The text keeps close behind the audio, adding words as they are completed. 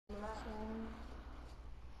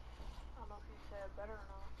better or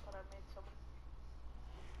not, but I made some.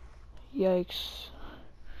 Yikes.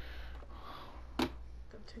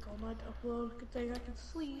 Gonna take all night to upload. Good thing I can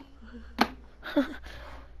sleep.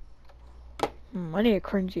 I need a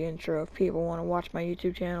cringy intro if people want to watch my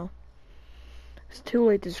YouTube channel. It's too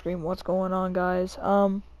late to scream what's going on, guys.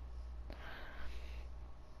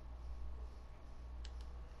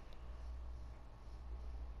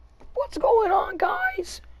 What's going on,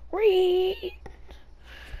 guys? Read.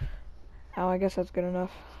 Oh, I guess that's good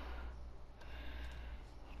enough.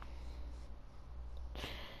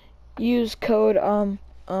 Use code, I'm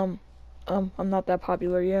not that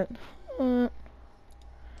popular yet.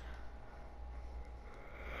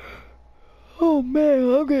 Oh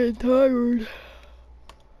man, I'm getting tired.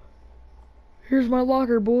 Here's my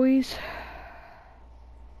locker, boys.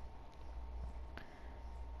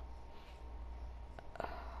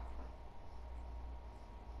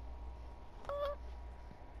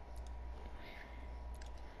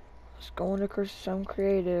 Let's go into some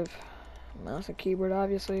creative. Mouse and keyboard,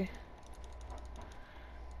 obviously.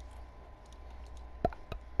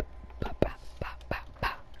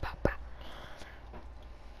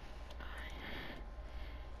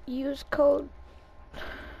 Use code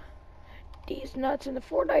These Nuts in the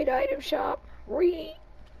Fortnite item shop.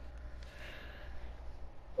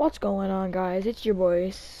 What's going on, guys? It's your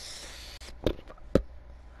boys.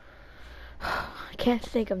 I can't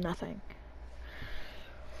think of nothing.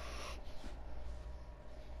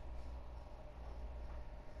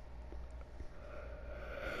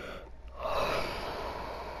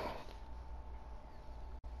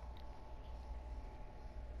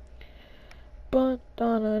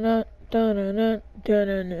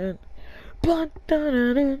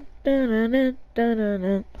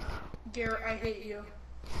 Garrett, I hate you.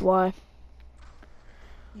 Why?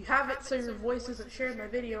 You have it so your voice isn't shared in my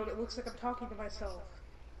video and it looks like I'm talking to myself.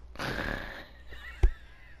 Turn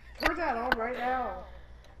that on right now.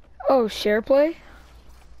 Oh, share play?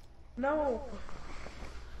 No.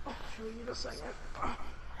 I'll show you in a second.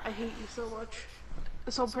 I hate you so much.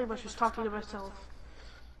 So I'm pretty much just talking to myself.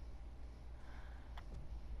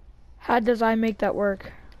 How does I make that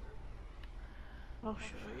work? I'll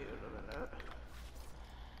show you in a minute.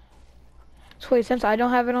 So wait, since I don't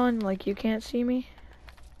have it on, like, you can't see me?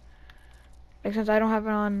 Like, since I don't have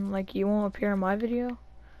it on, like, you won't appear in my video?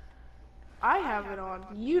 I have it on.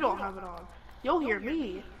 You don't have it on. You'll hear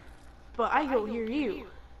me, but I don't hear you.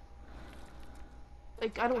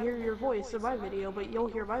 Like, I don't hear your voice in my video, but you'll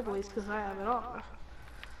hear my voice because I have it on.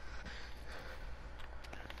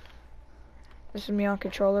 This is me on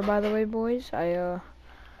controller, by the way, boys.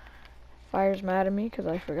 Fire's mad at me because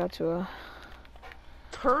I forgot to,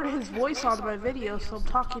 Turn his voice on my video so I'm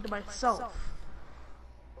talking to myself.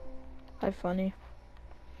 Hi, funny.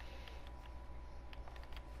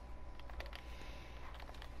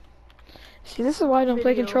 See, this is why I don't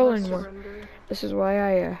play controller anymore. This is why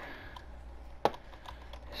I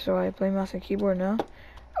play mouse and keyboard now.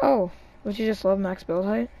 Oh, would you just love max build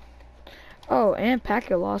height? Oh, and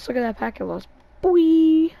packet loss. Look at that packet loss.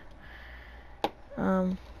 Boy.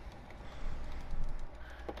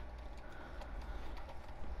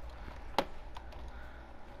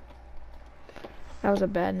 That was a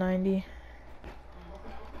bad 90.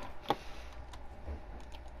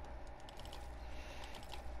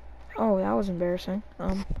 Oh, that was embarrassing.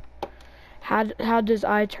 How does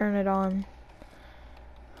I turn it on?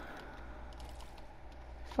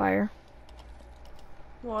 Fire.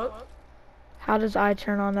 What? How does I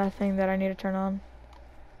turn on that thing that I need to turn on?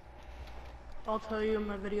 I'll tell you when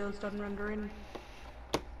my video's done rendering.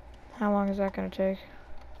 How long is that gonna take?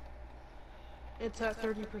 It's at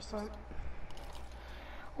 30%.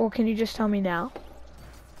 Well, can you just tell me now?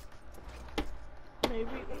 Maybe.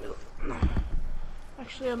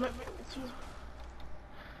 Actually, I might be able to.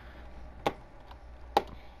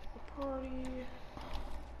 The party.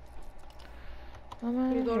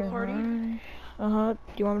 Can you go to party? Do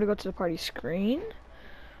you want me to go to the party screen?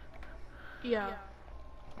 Yeah.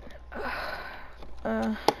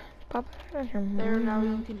 Pop There now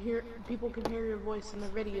you can hear, people can hear your voice in the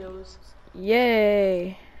videos.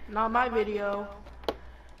 Yay. Not my video.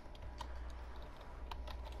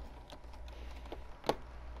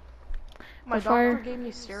 My doctor gave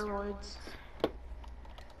me steroids.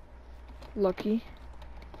 Lucky.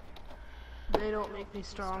 They don't make me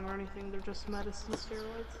strong or anything, they're just medicine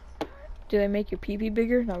steroids. Do they make your pee-pee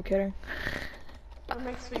bigger? No, I'm kidding. That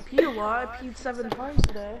makes me pee a lot. I peed 7 times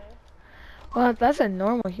today. Well, that's a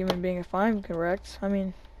normal human being if I'm correct. I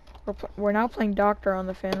mean, we're now playing Doctor on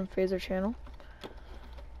the Phantom Phaser channel.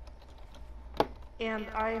 And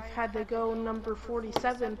I've had to go number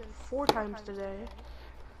 47 4 times today.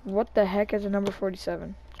 what the heck is a number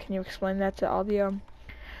 47? Can you explain that to all the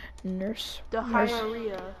nurse?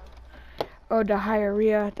 Diarrhea. Oh,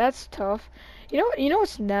 diarrhea. That's tough. You know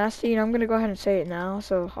what's nasty, and I'm gonna go ahead and say it now,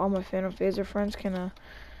 so all my Phantom Phaser friends can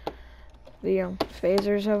the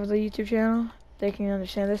phasers of the YouTube channel, they can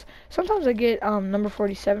understand this. Sometimes I get number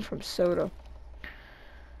 47 from soda.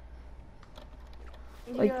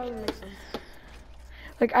 Like, yeah, that makes sense.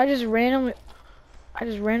 like I just randomly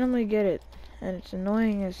get it, and it's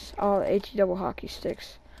annoying as all HE double hockey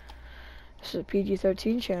sticks. This is a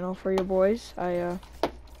PG-13 channel for your boys. I'm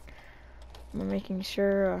making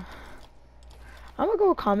sure. I'm gonna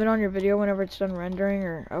go comment on your video whenever it's done rendering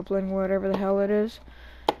or uploading, whatever the hell it is.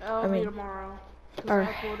 I'll be tomorrow. 'Cause I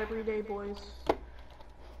upload every day, boys.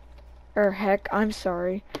 Or heck, I'm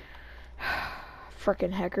sorry.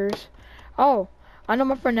 Frickin' heckers. Oh, I know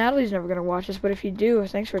my friend Natalie's never gonna watch this, but if you do,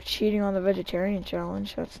 thanks for cheating on the vegetarian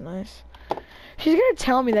challenge. That's nice. She's gonna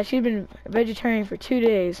tell me that she's been vegetarian for 2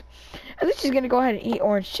 days, and then she's gonna go ahead and eat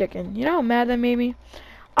orange chicken. You know how mad that made me?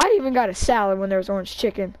 I even got a salad when there was orange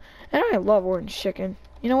chicken, and I love orange chicken.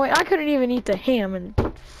 You know what? I couldn't even eat the ham and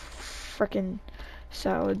frickin'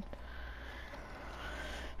 salad.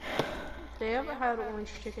 They haven't had orange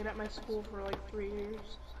chicken at my school for like 3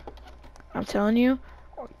 years. I'm telling you.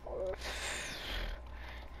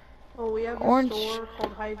 Oh, we have a store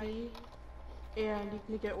called Hy-Vee, and you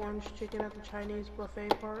can get orange chicken at the Chinese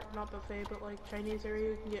buffet part. Not buffet, but like Chinese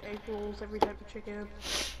area. You can get egg rolls, every type of chicken.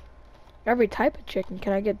 Every type of chicken.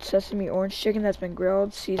 Can I get sesame orange chicken that's been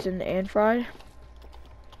grilled, seasoned, and fried?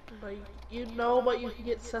 But but you can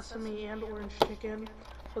get sesame and orange chicken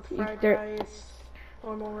with fried rice,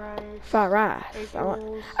 normal rice, fried rice. Egg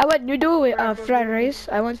rolls, I want noodle with fried rice.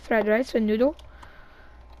 I want fried rice with noodle.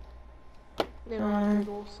 They don't have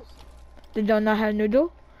noodles. They do not have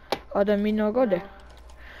noodle? Oh, then me no go there.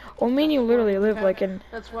 Oh, me and you literally live like in...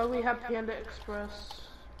 That's why we have Panda Express.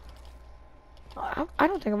 I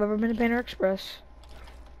don't think I've ever been to Panda Express.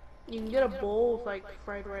 You can get a bowl with like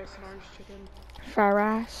fried rice and orange chicken. Fried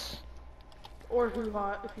rice. Or Who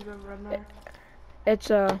Hot if you've ever been there. It's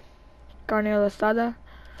carne asada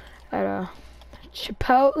at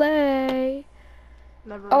Chipotle.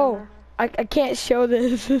 Never been Oh, there. I can't show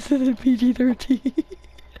this. This is a PG-13.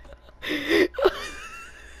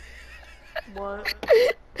 What?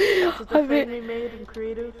 Is it the family made and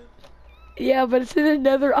creative? Yeah, but it's in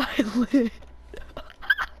another island.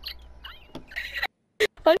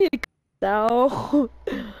 I need to cut that out.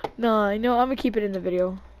 Nah, I'm gonna keep it in the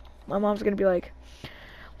video. My mom's gonna be like,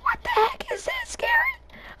 "What the heck is this, Garen?"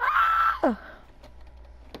 Ah!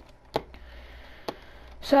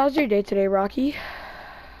 So how's your day today, Rocky?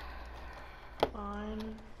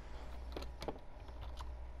 Fine.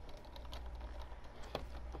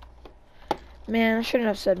 Man, I shouldn't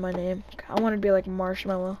have said my name. I want to be like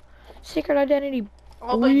Marshmallow. Secret identity.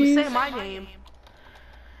 Oh, but you say my name.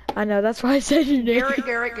 I know, that's why I said your name.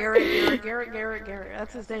 Garrett.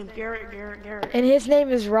 That's his name. Garrett. And his name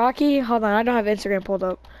is Rocky? Hold on, I don't have Instagram pulled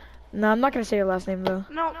up. No, I'm not gonna say your last name though.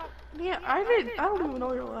 No, yeah, I don't even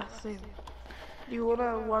know your last name. Do you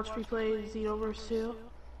wanna watch me play Xenoverse 2?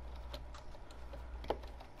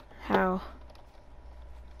 How?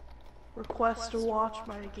 Request to watch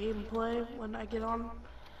my gameplay when I get on.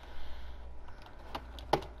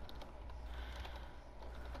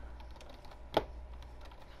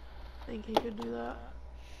 Think he could do that.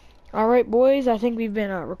 Alright boys, I think we've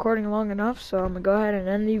been recording long enough, so I'm gonna go ahead and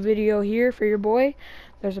end the video here for your boy.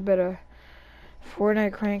 There's a bit of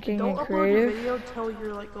Fortnite cranking and creative. Don't upload your video till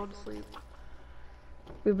you're like going to sleep.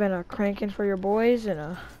 We've been cranking for your boys,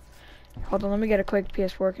 and hold on, let me get a quick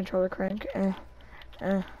PS4 controller crank. And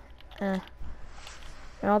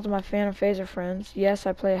all to my Phantom Phaser friends, yes,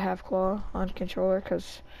 I play a half claw on controller,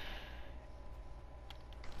 cause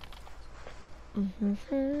I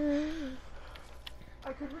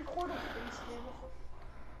could record a face cam.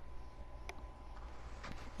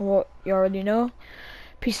 well, you already know.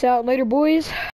 Peace out later, boys.